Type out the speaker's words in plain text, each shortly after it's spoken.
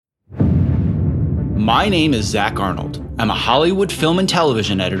My name is Zach Arnold. I'm a Hollywood film and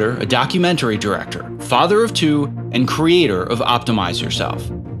television editor, a documentary director, father of two, and creator of Optimize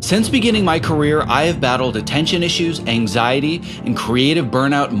Yourself. Since beginning my career, I have battled attention issues, anxiety, and creative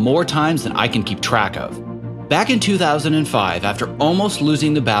burnout more times than I can keep track of. Back in 2005, after almost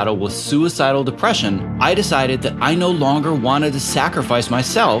losing the battle with suicidal depression, I decided that I no longer wanted to sacrifice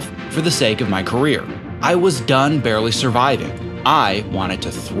myself for the sake of my career. I was done barely surviving. I wanted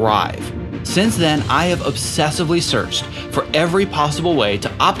to thrive. Since then, I have obsessively searched for every possible way to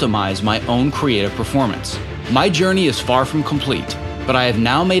optimize my own creative performance. My journey is far from complete, but I have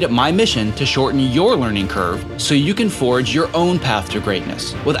now made it my mission to shorten your learning curve so you can forge your own path to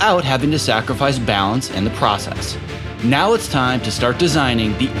greatness without having to sacrifice balance in the process. Now it's time to start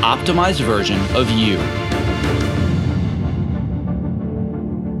designing the optimized version of you.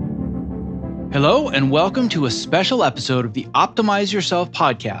 Hello, and welcome to a special episode of the Optimize Yourself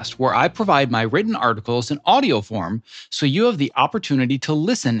podcast, where I provide my written articles in audio form so you have the opportunity to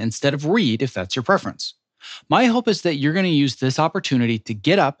listen instead of read if that's your preference. My hope is that you're going to use this opportunity to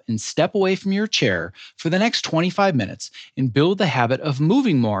get up and step away from your chair for the next 25 minutes and build the habit of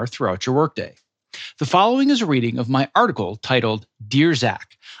moving more throughout your workday. The following is a reading of my article titled, Dear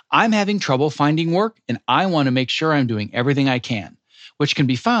Zach, I'm having trouble finding work and I want to make sure I'm doing everything I can, which can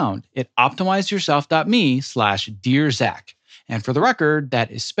be found at optimizeyourself.me/Dear Zach. And for the record, that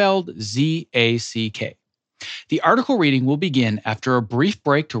is spelled Z-A-C-K. The article reading will begin after a brief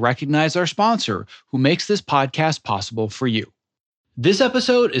break to recognize our sponsor who makes this podcast possible for you. This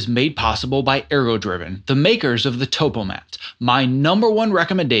episode is made possible by ErgoDriven, the makers of the TopoMat, my #1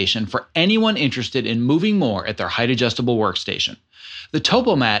 recommendation for anyone interested in moving more at their height-adjustable workstation. The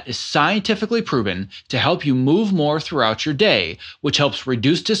TopoMat is scientifically proven to help you move more throughout your day, which helps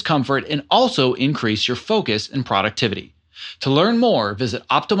reduce discomfort and also increase your focus and productivity. To learn more, visit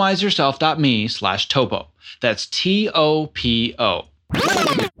optimizeyourself.me/topo. That's T-O-P-O.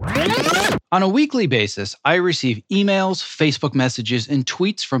 On a weekly basis, I receive emails, Facebook messages, and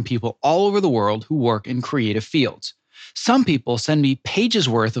tweets from people all over the world who work in creative fields. Some people send me pages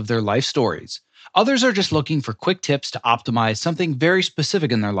worth of their life stories. Others are just looking for quick tips to optimize something very specific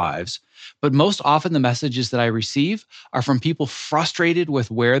in their lives. But most often the messages that I receive are from people frustrated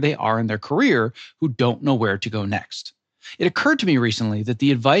with where they are in their career who don't know where to go next. It occurred to me recently that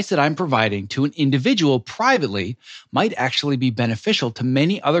the advice that I'm providing to an individual privately might actually be beneficial to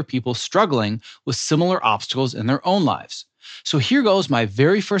many other people struggling with similar obstacles in their own lives. So here goes my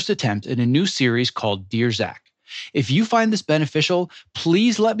very first attempt at a new series called Dear Zach. If you find this beneficial,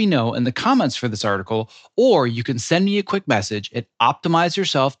 please let me know in the comments for this article, or you can send me a quick message at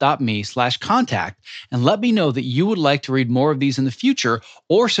optimizeyourself.me/contact and let me know that you would like to read more of these in the future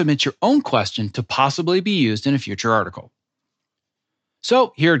or submit your own question to possibly be used in a future article.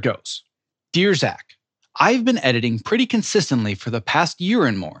 So here it goes. Dear Zach, I've been editing pretty consistently for the past year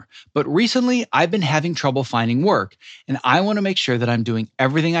and more, but recently I've been having trouble finding work, and I want to make sure that I'm doing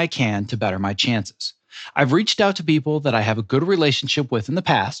everything I can to better my chances. I've reached out to people that I have a good relationship with in the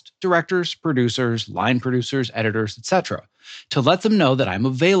past, directors, producers, line producers, editors, etc., to let them know that I'm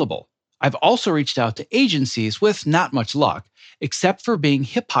available. I've also reached out to agencies with not much luck, except for being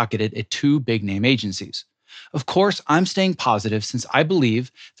hip-pocketed at 2 big-name agencies. Of course, I'm staying positive since I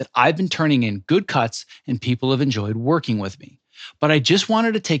believe that I've been turning in good cuts and people have enjoyed working with me. But I just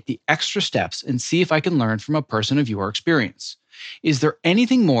wanted to take the extra steps and see if I can learn from a person of your experience. Is there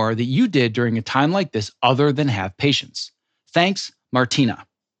anything more that you did during a time like this other than have patience? Thanks, Martina.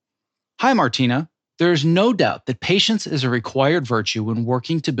 Hi, Martina. There is no doubt that patience is a required virtue when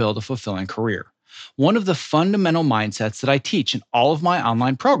working to build a fulfilling career. One of the fundamental mindsets that I teach in all of my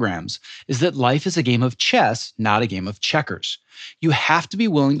online programs is that life is a game of chess, not a game of checkers. You have to be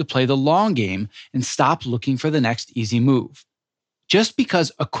willing to play the long game and stop looking for the next easy move. Just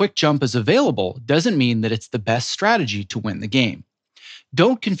because a quick jump is available doesn't mean that it's the best strategy to win the game.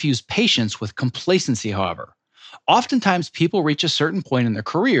 Don't confuse patience with complacency, however. Oftentimes, people reach a certain point in their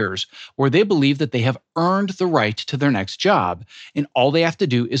careers where they believe that they have earned the right to their next job, and all they have to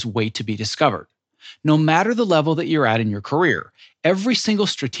do is wait to be discovered. No matter the level that you're at in your career, every single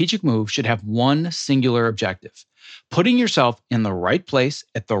strategic move should have one singular objective: putting yourself in the right place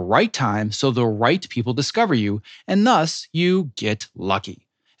at the right time so the right people discover you, and thus you get lucky.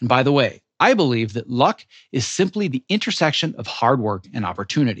 And by the way, I believe that luck is simply the intersection of hard work and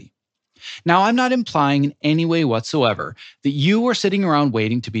opportunity. Now, I'm not implying in any way whatsoever that you are sitting around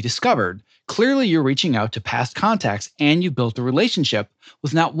waiting to be discovered. Clearly, you're reaching out to past contacts and you've built a relationship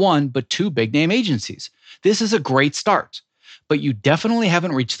with not 1, but 2 big-name agencies. This is a great start, but you definitely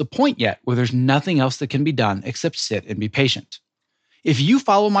haven't reached the point yet where there's nothing else that can be done except sit and be patient. If you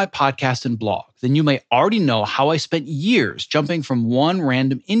follow my podcast and blog, then you may already know how I spent years jumping from one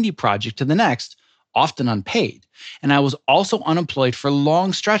random indie project to the next, often unpaid. And I was also unemployed for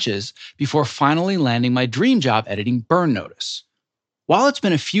long stretches before finally landing my dream job editing Burn Notice. While it's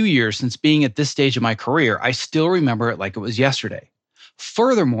been a few years since being at this stage of my career, I still remember it like it was yesterday.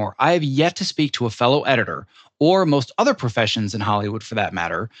 Furthermore, I have yet to speak to a fellow editor, or most other professions in Hollywood for that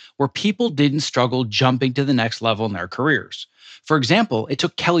matter, where people didn't struggle jumping to the next level in their careers. For example, it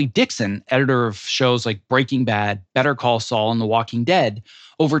took Kelly Dixon, editor of shows like Breaking Bad, Better Call Saul, and The Walking Dead,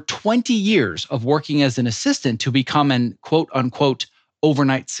 over 20 years of working as an assistant to become an quote unquote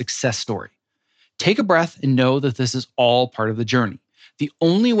overnight success story. Take a breath and know that this is all part of the journey. The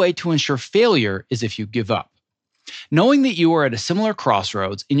only way to ensure failure is if you give up. Knowing that you are at a similar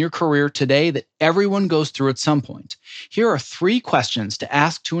crossroads in your career today that everyone goes through at some point, here are 3 questions to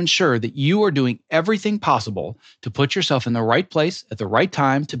ask to ensure that you are doing everything possible to put yourself in the right place at the right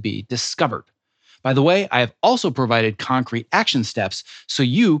time to be discovered. By the way, I have also provided concrete action steps so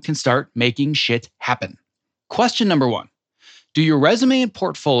you can start making shit happen. Question number 1. Do your resume and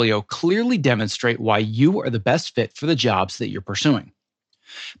portfolio clearly demonstrate why you are the best fit for the jobs that you're pursuing?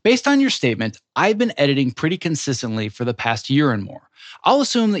 Based on your statement, I've been editing pretty consistently for the past year and more. I'll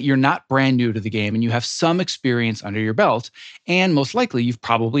assume that you're not brand new to the game and you have some experience under your belt, and most likely you've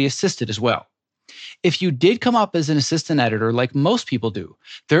probably assisted as well. If you did come up as an assistant editor like most people do,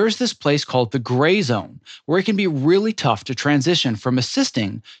 there's this place called the gray zone where it can be really tough to transition from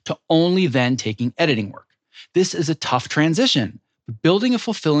assisting to only then taking editing work. This is a tough transition. Building a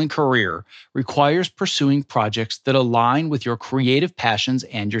fulfilling career requires pursuing projects that align with your creative passions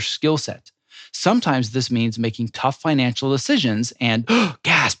and your skill set. Sometimes this means making tough financial decisions and,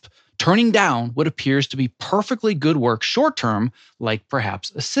 gasp, turning down what appears to be perfectly good work short term, like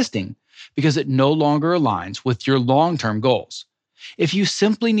perhaps assisting, because it no longer aligns with your long term goals. If you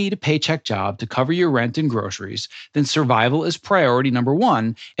simply need a paycheck job to cover your rent and groceries, then survival is priority number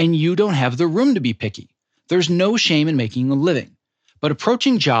 1, and you don't have the room to be picky. There's no shame in making a living. But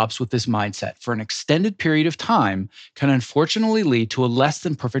approaching jobs with this mindset for an extended period of time can unfortunately lead to a less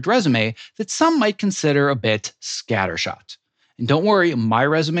than perfect resume that some might consider a bit scattershot. And don't worry, my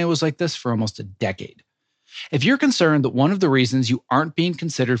resume was like this for almost a decade. If you're concerned that one of the reasons you aren't being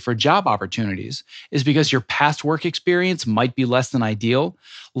considered for job opportunities is because your past work experience might be less than ideal,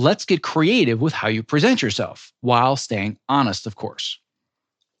 let's get creative with how you present yourself, while staying honest, of course.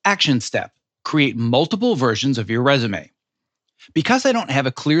 Action step: create multiple versions of your resume. Because I don't have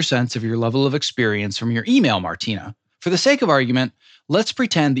a clear sense of your level of experience from your email, Martina, for the sake of argument, let's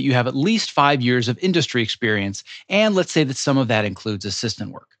pretend that you have at least 5 years of industry experience, and let's say that some of that includes assistant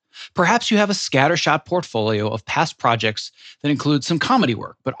work. Perhaps you have a scattershot portfolio of past projects that include some comedy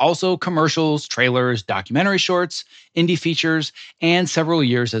work, but also commercials, trailers, documentary shorts, indie features, and several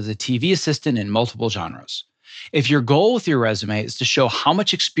years as a TV assistant in multiple genres. If your goal with your resume is to show how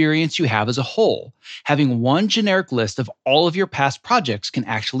much experience you have as a whole, having one generic list of all of your past projects can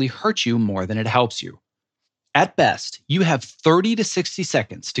actually hurt you more than it helps you. At best, you have 30 to 60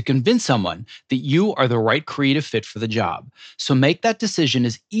 seconds to convince someone that you are the right creative fit for the job. So make that decision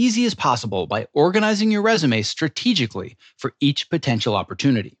as easy as possible by organizing your resume strategically for each potential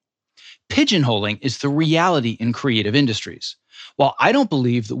opportunity. Pigeonholing is the reality in creative industries. While I don't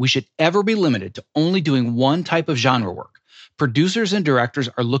believe that we should ever be limited to only doing one type of genre work, producers and directors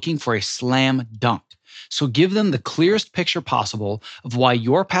are looking for a slam dunk. So give them the clearest picture possible of why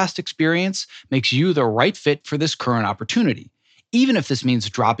your past experience makes you the right fit for this current opportunity, even if this means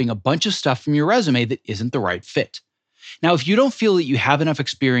dropping a bunch of stuff from your resume that isn't the right fit. Now, if you don't feel that you have enough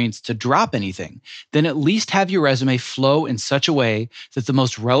experience to drop anything, then at least have your resume flow in such a way that the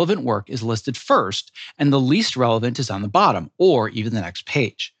most relevant work is listed first and the least relevant is on the bottom or even the next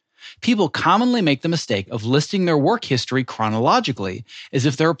page. People commonly make the mistake of listing their work history chronologically as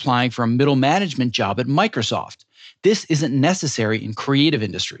if they're applying for a middle management job at Microsoft. This isn't necessary in creative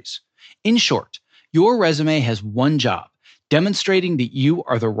industries. In short, your resume has one job: demonstrating that you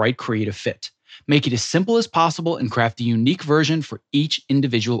are the right creative fit. Make it as simple as possible and craft a unique version for each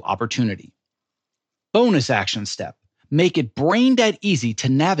individual opportunity. Bonus action step: make it brain dead easy to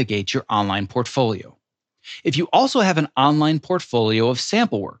navigate your online portfolio. If you also have an online portfolio of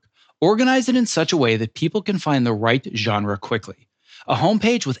sample work, organize it in such a way that people can find the right genre quickly. A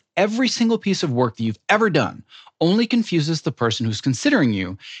homepage with every single piece of work that you've ever done only confuses the person who's considering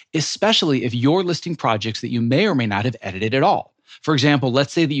you, especially if you're listing projects that you may or may not have edited at all. For example,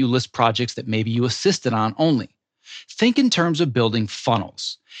 let's say that you list projects that maybe you assisted on only. Think in terms of building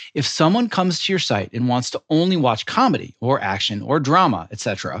funnels. If someone comes to your site and wants to only watch comedy or action or drama,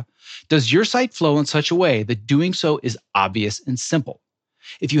 etc., does your site flow in such a way that doing so is obvious and simple?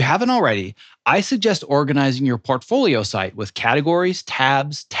 If you haven't already, I suggest organizing your portfolio site with categories,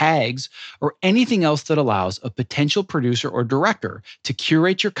 tabs, tags, or anything else that allows a potential producer or director to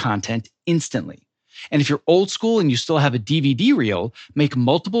curate your content instantly. And if you're old school and you still have a DVD reel, make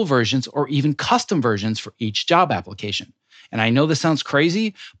multiple versions or even custom versions for each job application. And I know this sounds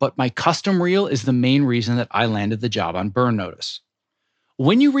crazy, but my custom reel is the main reason that I landed the job on Burn Notice.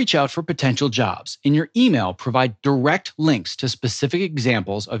 When you reach out for potential jobs, in your email, provide direct links to specific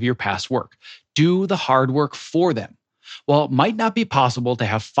examples of your past work. Do the hard work for them. While it might not be possible to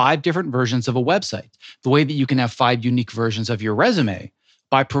have 5 different versions of a website, the way that you can have 5 unique versions of your resume,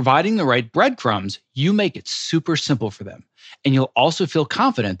 by providing the right breadcrumbs, you make it super simple for them. And you'll also feel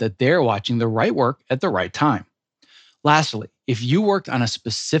confident that they're watching the right work at the right time. Lastly, if you worked on a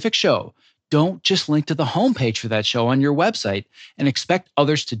specific show, don't just link to the homepage for that show on your website and expect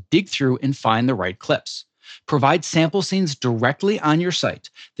others to dig through and find the right clips. Provide sample scenes directly on your site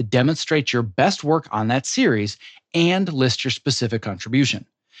that demonstrate your best work on that series and list your specific contribution.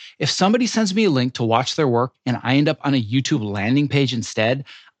 If somebody sends me a link to watch their work and I end up on a YouTube landing page instead,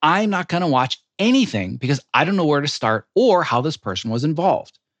 I'm not going to watch anything because I don't know where to start or how this person was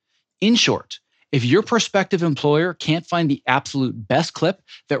involved. In short, if your prospective employer can't find the absolute best clip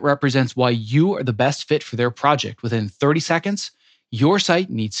that represents why you are the best fit for their project within 30 seconds, your site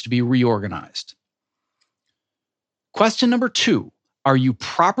needs to be reorganized. Question number 2, are you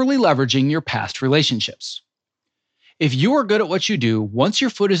properly leveraging your past relationships? If you are good at what you do, once your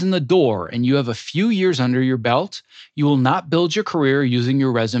foot is in the door and you have a few years under your belt, you will not build your career using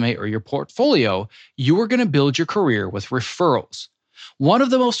your resume or your portfolio. You are going to build your career with referrals. One of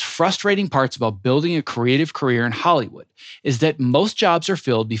the most frustrating parts about building a creative career in Hollywood is that most jobs are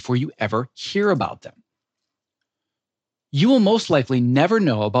filled before you ever hear about them. You will most likely never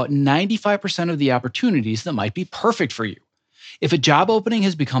know about 95% of the opportunities that might be perfect for you. If a job opening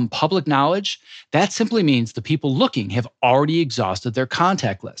has become public knowledge, that simply means the people looking have already exhausted their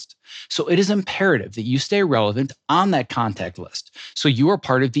contact list. So it is imperative that you stay relevant on that contact list, so you are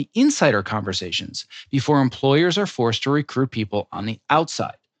part of the insider conversations before employers are forced to recruit people on the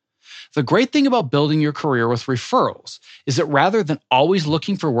outside. The great thing about building your career with referrals is that rather than always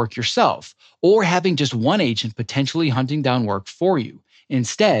looking for work yourself or having just one agent potentially hunting down work for you,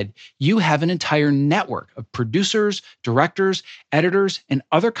 instead, you have an entire network of producers, directors, editors, and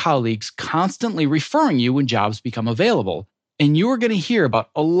other colleagues constantly referring you when jobs become available. And you are going to hear about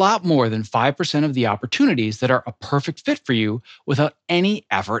a lot more than 5% of the opportunities that are a perfect fit for you without any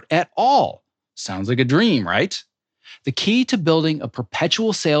effort at all. Sounds like a dream, right? The key to building a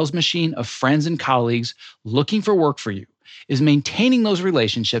perpetual sales machine of friends and colleagues looking for work for you is maintaining those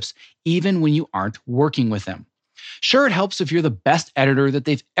relationships even when you aren't working with them. Sure, it helps if you're the best editor that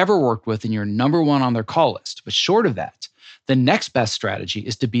they've ever worked with and you're number one on their call list. But short of that, the next best strategy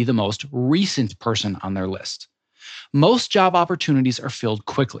is to be the most recent person on their list. Most job opportunities are filled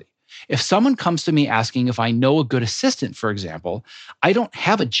quickly. If someone comes to me asking if I know a good assistant, for example, I don't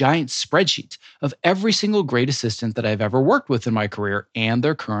have a giant spreadsheet of every single great assistant that I've ever worked with in my career and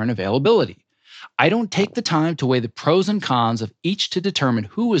their current availability. I don't take the time to weigh the pros and cons of each to determine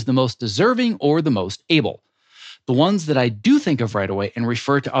who is the most deserving or the most able. The ones that I do think of right away and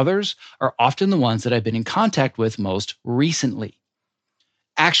refer to others are often the ones that I've been in contact with most recently.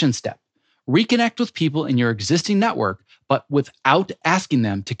 Action step. Reconnect with people in your existing network, but without asking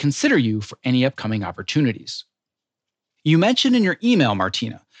them to consider you for any upcoming opportunities. You mentioned in your email,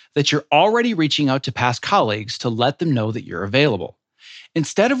 Martina, that you're already reaching out to past colleagues to let them know that you're available.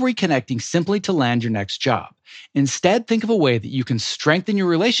 Instead of reconnecting simply to land your next job, instead think of a way that you can strengthen your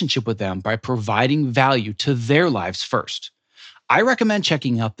relationship with them by providing value to their lives first. I recommend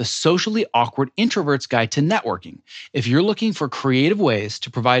checking out the Socially Awkward Introvert's Guide to Networking if you're looking for creative ways to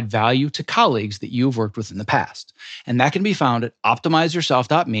provide value to colleagues that you've worked with in the past. And that can be found at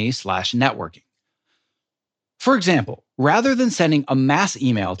optimizeyourself.me/networking. For example, rather than sending a mass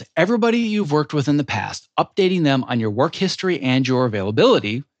email to everybody you've worked with in the past, updating them on your work history and your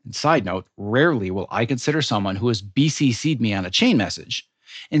availability, and side note, rarely will I consider someone who has BCC'd me on a chain message.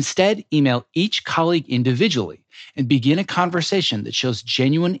 Instead, email each colleague individually and begin a conversation that shows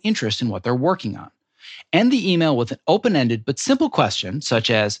genuine interest in what they're working on. End the email with an open-ended but simple question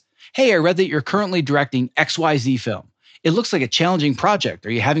such as, "Hey, I read that you're currently directing XYZ film. It looks like a challenging project.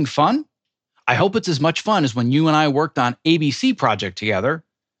 Are you having fun? I hope it's as much fun as when you and I worked on ABC project together."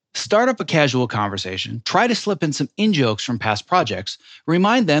 Start up a casual conversation, try to slip in some in-jokes from past projects,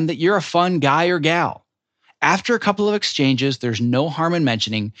 remind them that you're a fun guy or gal. After a couple of exchanges, there's no harm in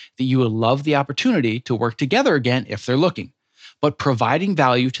mentioning that you would love the opportunity to work together again if they're looking. But providing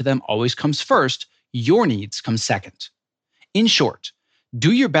value to them always comes first, your needs come second. In short,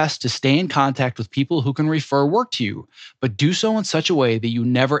 do your best to stay in contact with people who can refer work to you, but do so in such a way that you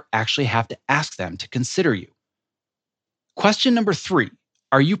never actually have to ask them to consider you. Question number 3.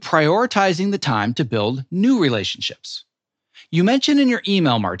 Are you prioritizing the time to build new relationships? You mentioned in your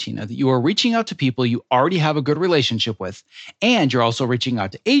email, Martina, that you are reaching out to people you already have a good relationship with, and you're also reaching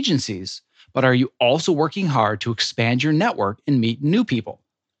out to agencies, but are you also working hard to expand your network and meet new people?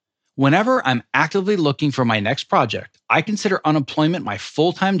 Whenever I'm actively looking for my next project, I consider unemployment my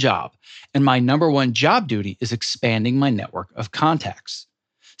full-time job, and my number one job duty is expanding my network of contacts.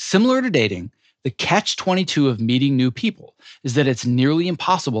 Similar to dating, the catch-22 of meeting new people is that it's nearly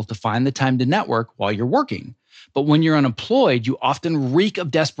impossible to find the time to network while you're working. But when you're unemployed, you often reek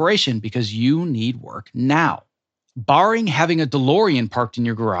of desperation because you need work now. Barring having a DeLorean parked in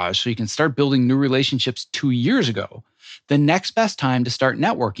your garage so you can start building new relationships 2 years ago, the next best time to start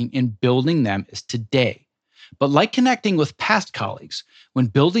networking and building them is today. But like connecting with past colleagues, when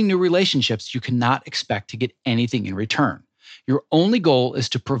building new relationships, you cannot expect to get anything in return. Your only goal is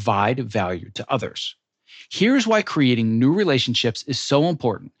to provide value to others. Here's why creating new relationships is so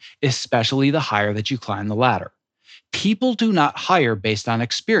important, especially the higher that you climb the ladder. People do not hire based on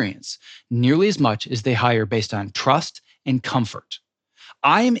experience nearly as much as they hire based on trust and comfort.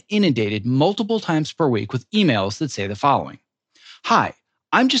 I am inundated multiple times per week with emails that say the following: Hi,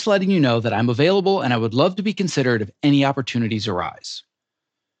 I'm just letting you know that I'm available and I would love to be considered if any opportunities arise.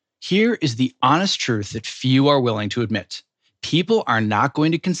 Here is the honest truth that few are willing to admit. People are not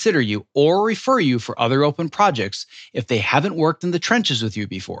going to consider you or refer you for other open projects if they haven't worked in the trenches with you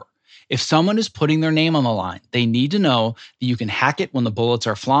before. If someone is putting their name on the line, they need to know that you can hack it when the bullets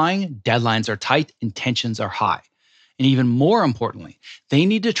are flying, deadlines are tight, and tensions are high. And even more importantly, they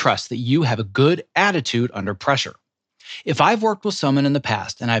need to trust that you have a good attitude under pressure. If I've worked with someone in the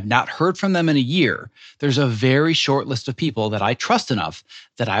past and I've not heard from them in a year, there's a very short list of people that I trust enough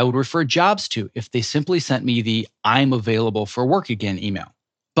that I would refer jobs to if they simply sent me the "I'm available for work again" email.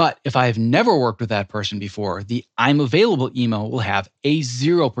 But if I have never worked with that person before, the "I'm available" email will have a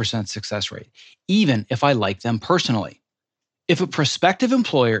 0% success rate, even if I like them personally. If a prospective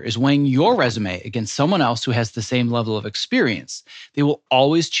employer is weighing your resume against someone else who has the same level of experience, they will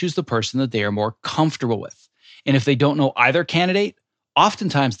always choose the person that they are more comfortable with. And if they don't know either candidate,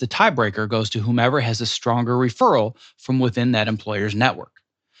 oftentimes the tiebreaker goes to whomever has a stronger referral from within that employer's network.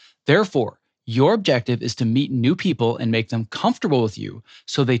 Therefore, your objective is to meet new people and make them comfortable with you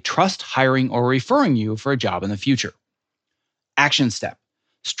so they trust hiring or referring you for a job in the future. Action step: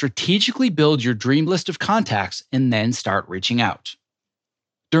 strategically build your dream list of contacts and then start reaching out.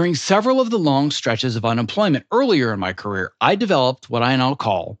 During several of the long stretches of unemployment earlier in my career, I developed what I now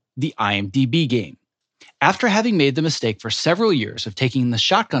call the IMDb game. After having made the mistake for several years of taking the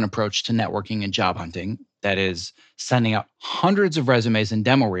shotgun approach to networking and job hunting, that is, sending out hundreds of resumes and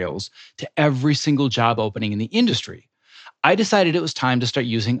demo reels to every single job opening in the industry, I decided it was time to start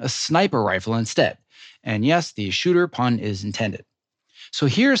using a sniper rifle instead. And yes, the shooter pun is intended. So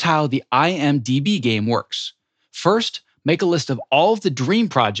here's how the IMDb game works. First, make a list of all of the dream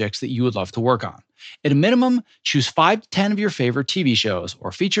projects that you would love to work on. At a minimum, choose 5 to 10 of your favorite TV shows,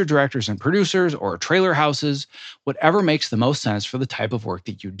 or feature directors and producers, or trailer houses, whatever makes the most sense for the type of work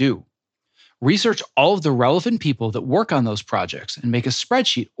that you do. Research all of the relevant people that work on those projects and make a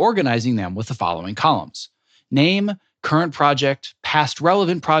spreadsheet organizing them with the following columns: name, current project, past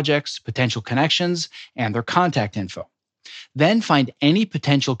relevant projects, potential connections, and their contact info. Then find any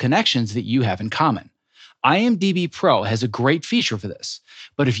potential connections that you have in common. IMDb Pro has a great feature for this,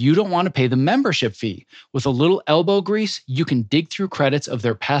 but if you don't want to pay the membership fee, with a little elbow grease, you can dig through credits of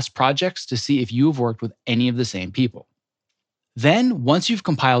their past projects to see if you have worked with any of the same people. Then, once you've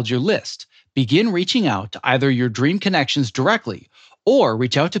compiled your list, begin reaching out to either your dream connections directly or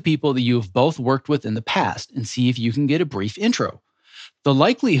reach out to people that you have both worked with in the past and see if you can get a brief intro. The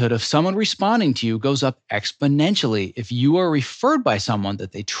likelihood of someone responding to you goes up exponentially if you are referred by someone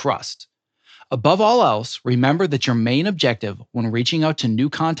that they trust. Above all else, remember that your main objective when reaching out to new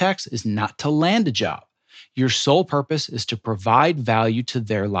contacts is not to land a job. Your sole purpose is to provide value to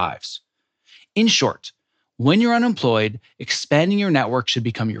their lives. In short, when you're unemployed, expanding your network should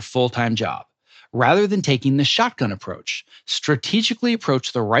become your full-time job. Rather than taking the shotgun approach, strategically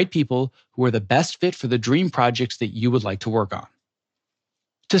approach the right people who are the best fit for the dream projects that you would like to work on.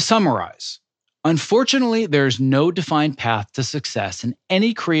 To summarize, unfortunately, there is no defined path to success in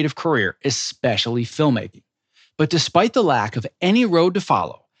any creative career, especially filmmaking. But despite the lack of any road to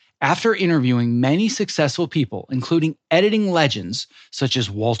follow, After interviewing many successful people, including editing legends such as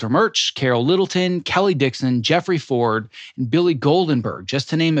Walter Murch, Carol Littleton, Kelly Dixon, Jeffrey Ford, and Billy Goldenberg, just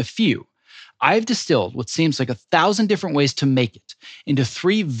to name a few, I've distilled what seems like 1,000 different ways to make it into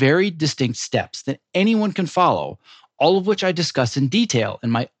 3 very distinct steps that anyone can follow, all of which I discuss in detail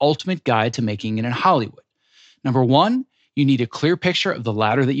in my ultimate guide to making it in Hollywood. Number 1, you need a clear picture of the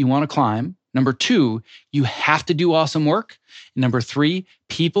ladder that you want to climb. Number 2, you have to do awesome work. And number 3,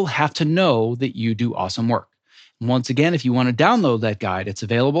 people have to know that you do awesome work. And once again, if you want to download that guide, it's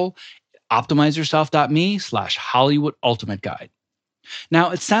available at optimizeyourself.me/Hollywood Ultimate Guide. Now,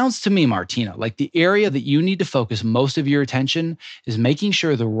 it sounds to me, Martina, like the area that you need to focus most of your attention is making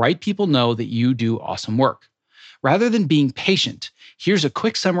sure the right people know that you do awesome work. Rather than being patient, here's a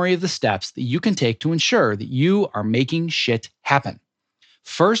quick summary of the steps that you can take to ensure that you are making shit happen.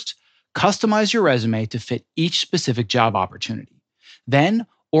 First, customize your resume to fit each specific job opportunity. Then,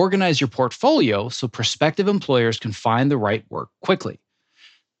 organize your portfolio so prospective employers can find the right work quickly.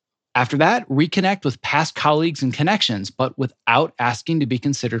 After that, reconnect with past colleagues and connections, but without asking to be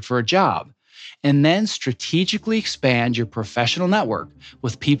considered for a job. And then strategically expand your professional network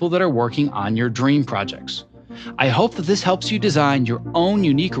with people that are working on your dream projects. I hope that this helps you design your own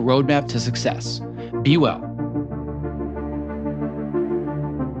unique roadmap to success. Be well.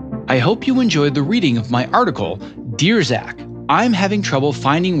 I hope you enjoyed the reading of my article, Dear Zach, I'm having trouble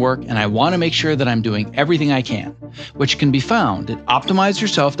finding work and I want to make sure that I'm doing everything I can, which can be found at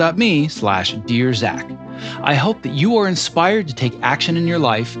optimizeyourself.me/Dear Zach. I hope that you are inspired to take action in your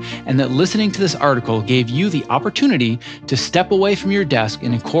life and that listening to this article gave you the opportunity to step away from your desk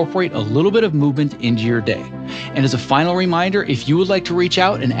and incorporate a little bit of movement into your day. And as a final reminder, if you would like to reach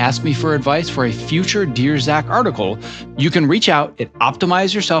out and ask me for advice for a future Dear Zach article, you can reach out at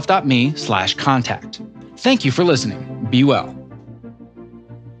optimizeyourself.me/contact. Thank you for listening. Be well.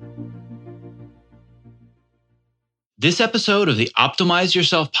 This episode of the Optimize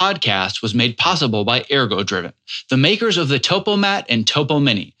Yourself podcast was made possible by ErgoDriven, the makers of the TopoMat and Topo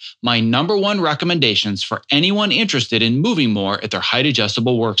Mini, my #1 recommendations for anyone interested in moving more at their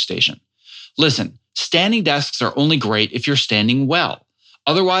height-adjustable workstation. Listen, standing desks are only great if you're standing well.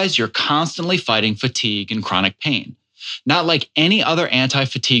 Otherwise, you're constantly fighting fatigue and chronic pain. Not like any other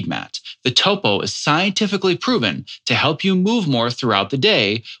anti-fatigue mat, the Topo is scientifically proven to help you move more throughout the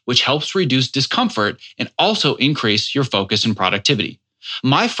day, which helps reduce discomfort and also increase your focus and productivity.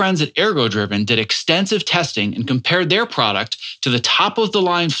 My friends at ErgoDriven did extensive testing and compared their product to the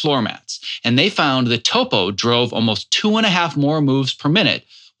top-of-the-line floor mats, and they found the Topo drove almost 2.5 more moves per minute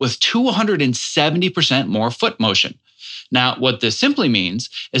with 270% more foot motion. Now, what this simply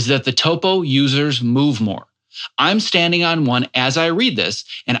means is that the Topo users move more. I'm standing on one as I read this,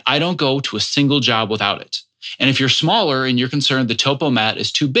 and I don't go to a single job without it. And if you're smaller and you're concerned the Topo mat is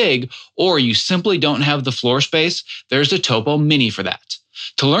too big, or you simply don't have the floor space, there's a Topo Mini for that.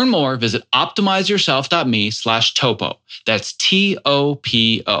 To learn more, visit optimizeyourself.me/Topo. That's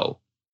TOPO.